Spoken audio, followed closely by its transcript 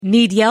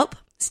Need Yelp?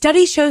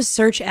 Study shows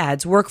search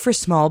ads work for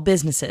small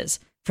businesses.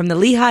 From the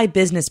Lehigh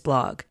Business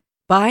Blog.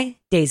 By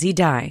Daisy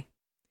Dye.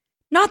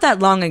 Not that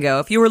long ago,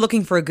 if you were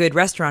looking for a good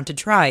restaurant to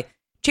try,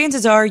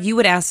 chances are you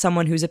would ask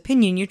someone whose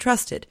opinion you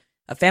trusted,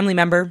 a family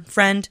member,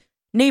 friend,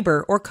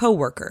 neighbor, or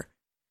coworker.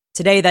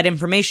 Today, that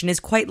information is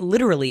quite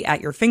literally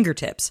at your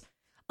fingertips.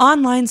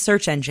 Online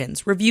search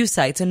engines, review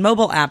sites, and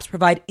mobile apps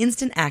provide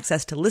instant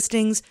access to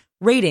listings,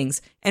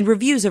 ratings, and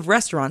reviews of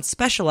restaurants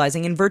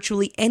specializing in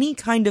virtually any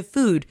kind of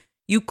food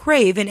you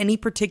crave in any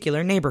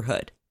particular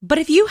neighborhood. But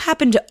if you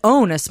happen to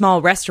own a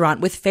small restaurant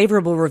with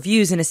favorable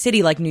reviews in a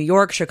city like New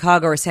York,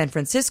 Chicago, or San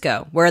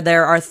Francisco, where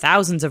there are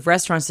thousands of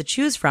restaurants to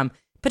choose from,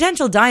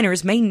 potential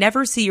diners may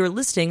never see your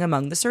listing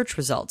among the search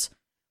results.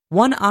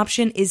 One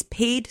option is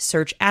paid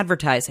search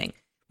advertising,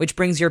 which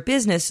brings your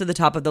business to the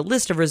top of the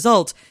list of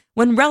results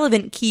when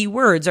relevant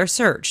keywords are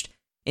searched.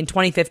 In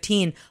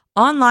 2015,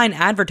 online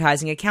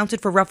advertising accounted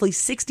for roughly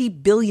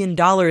 $60 billion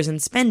in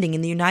spending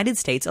in the United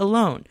States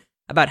alone.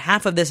 About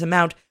half of this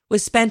amount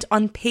was spent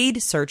on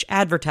paid search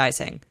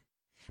advertising.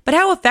 But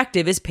how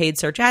effective is paid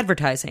search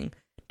advertising?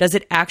 Does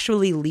it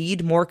actually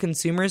lead more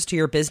consumers to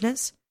your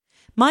business?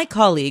 My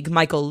colleague,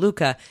 Michael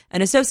Luca,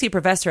 an associate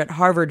professor at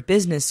Harvard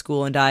Business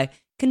School, and I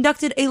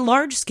conducted a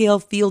large-scale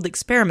field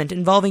experiment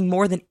involving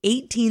more than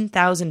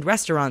 18,000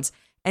 restaurants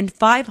and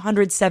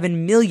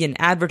 507 million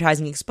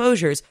advertising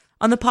exposures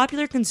on the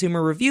popular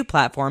consumer review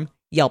platform,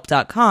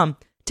 Yelp.com,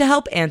 to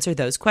help answer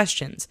those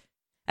questions.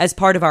 As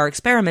part of our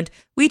experiment,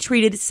 we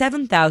treated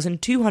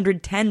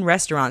 7,210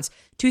 restaurants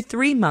to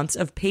 3 months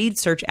of paid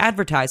search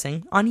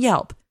advertising on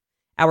Yelp.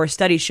 Our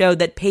study showed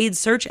that paid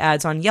search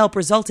ads on Yelp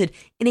resulted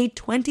in a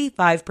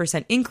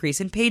 25%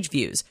 increase in page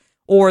views,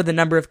 or the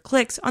number of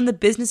clicks on the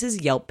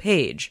business's Yelp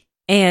page.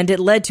 And it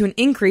led to an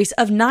increase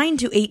of 9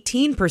 to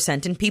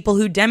 18% in people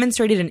who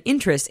demonstrated an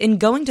interest in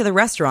going to the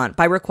restaurant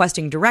by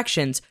requesting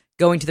directions,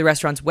 going to the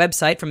restaurant's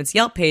website from its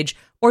Yelp page,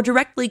 or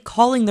directly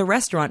calling the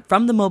restaurant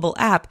from the mobile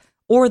app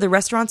or the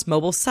restaurant's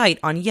mobile site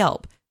on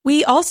Yelp.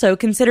 We also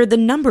considered the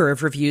number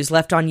of reviews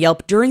left on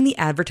Yelp during the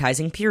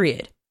advertising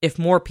period. If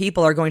more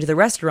people are going to the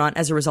restaurant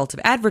as a result of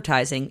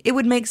advertising, it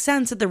would make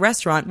sense that the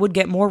restaurant would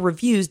get more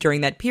reviews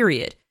during that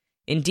period.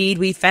 Indeed,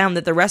 we found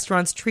that the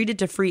restaurants treated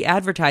to free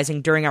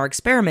advertising during our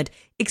experiment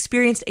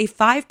experienced a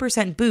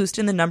 5% boost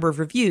in the number of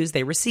reviews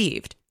they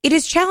received. It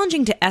is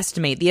challenging to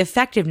estimate the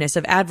effectiveness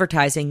of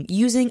advertising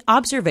using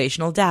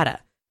observational data.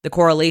 The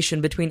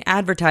correlation between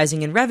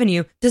advertising and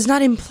revenue does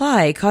not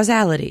imply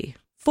causality.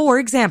 For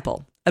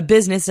example, a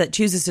business that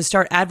chooses to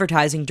start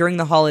advertising during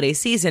the holiday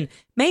season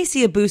may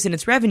see a boost in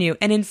its revenue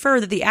and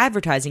infer that the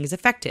advertising is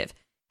effective.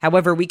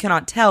 However, we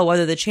cannot tell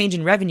whether the change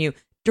in revenue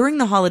during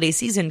the holiday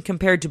season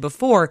compared to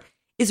before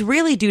is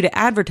really due to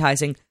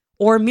advertising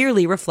or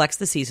merely reflects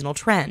the seasonal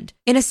trend.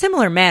 In a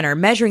similar manner,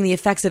 measuring the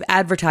effects of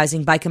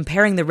advertising by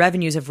comparing the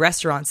revenues of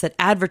restaurants that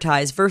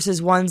advertise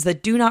versus ones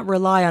that do not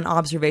rely on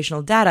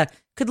observational data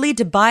could lead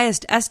to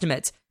biased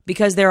estimates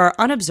because there are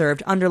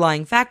unobserved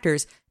underlying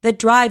factors that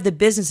drive the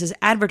business's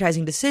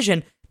advertising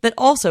decision that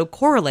also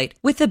correlate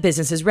with the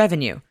business's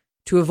revenue.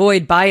 To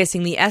avoid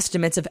biasing the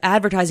estimates of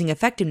advertising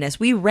effectiveness,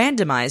 we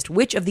randomized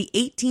which of the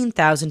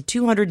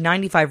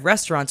 18,295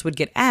 restaurants would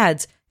get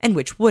ads and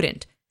which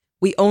wouldn't.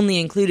 We only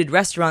included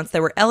restaurants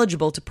that were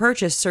eligible to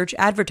purchase search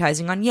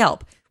advertising on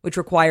Yelp, which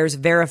requires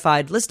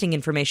verified listing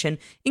information,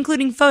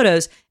 including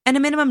photos and a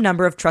minimum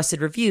number of trusted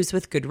reviews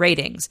with good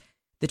ratings.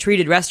 The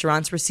treated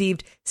restaurants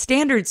received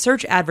standard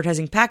search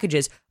advertising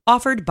packages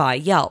offered by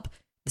Yelp.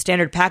 The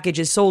standard package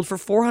is sold for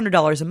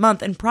 $400 a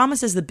month and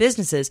promises the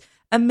businesses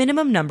a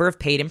minimum number of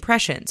paid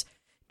impressions.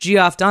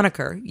 Geoff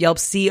Donaker,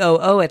 Yelp's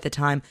COO at the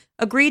time,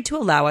 agreed to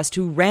allow us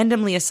to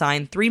randomly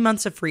assign 3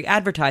 months of free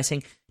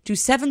advertising to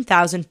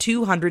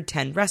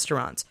 7,210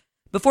 restaurants.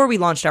 Before we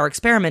launched our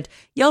experiment,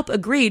 Yelp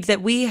agreed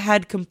that we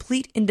had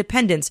complete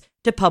independence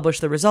to publish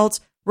the results,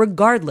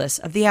 regardless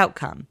of the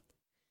outcome.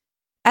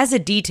 As a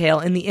detail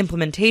in the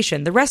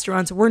implementation, the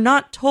restaurants were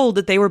not told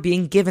that they were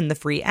being given the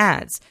free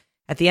ads.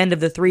 At the end of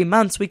the 3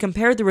 months, we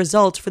compared the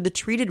results for the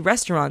treated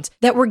restaurants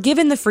that were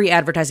given the free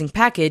advertising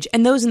package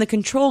and those in the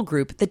control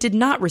group that did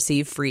not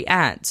receive free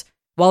ads.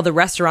 While the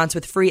restaurants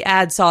with free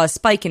ads saw a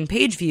spike in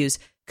page views,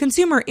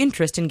 consumer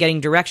interest in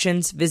getting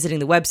directions, visiting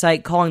the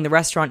website, calling the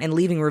restaurant, and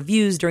leaving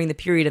reviews during the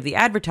period of the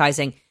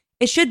advertising,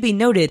 it should be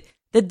noted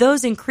that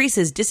those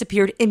increases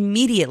disappeared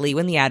immediately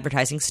when the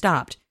advertising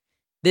stopped.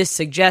 This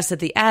suggests that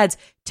the ads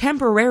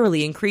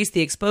temporarily increased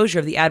the exposure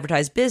of the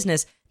advertised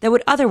business that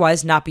would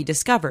otherwise not be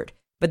discovered,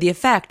 but the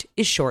effect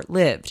is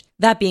short-lived.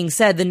 That being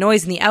said, the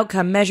noise in the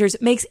outcome measures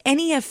makes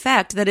any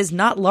effect that is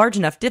not large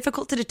enough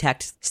difficult to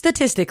detect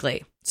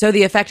statistically, so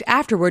the effect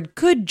afterward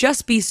could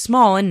just be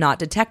small and not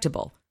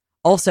detectable.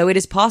 Also, it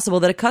is possible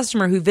that a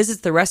customer who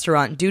visits the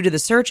restaurant due to the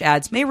search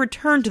ads may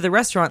return to the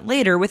restaurant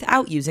later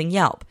without using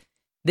Yelp.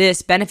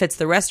 This benefits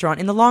the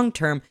restaurant in the long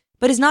term,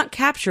 but is not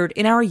captured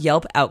in our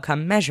Yelp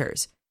outcome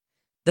measures.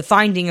 The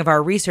finding of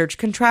our research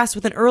contrasts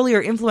with an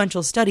earlier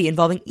influential study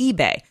involving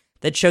eBay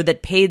that showed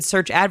that paid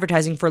search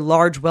advertising for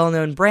large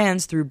well-known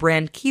brands through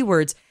brand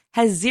keywords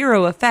has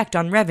zero effect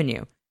on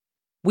revenue.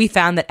 We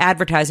found that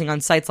advertising on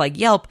sites like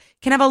Yelp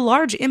can have a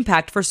large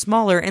impact for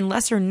smaller and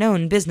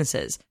lesser-known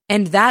businesses,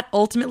 and that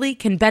ultimately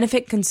can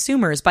benefit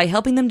consumers by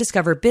helping them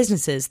discover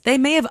businesses they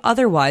may have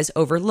otherwise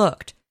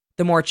overlooked.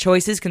 The more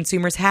choices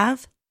consumers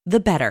have, the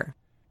better.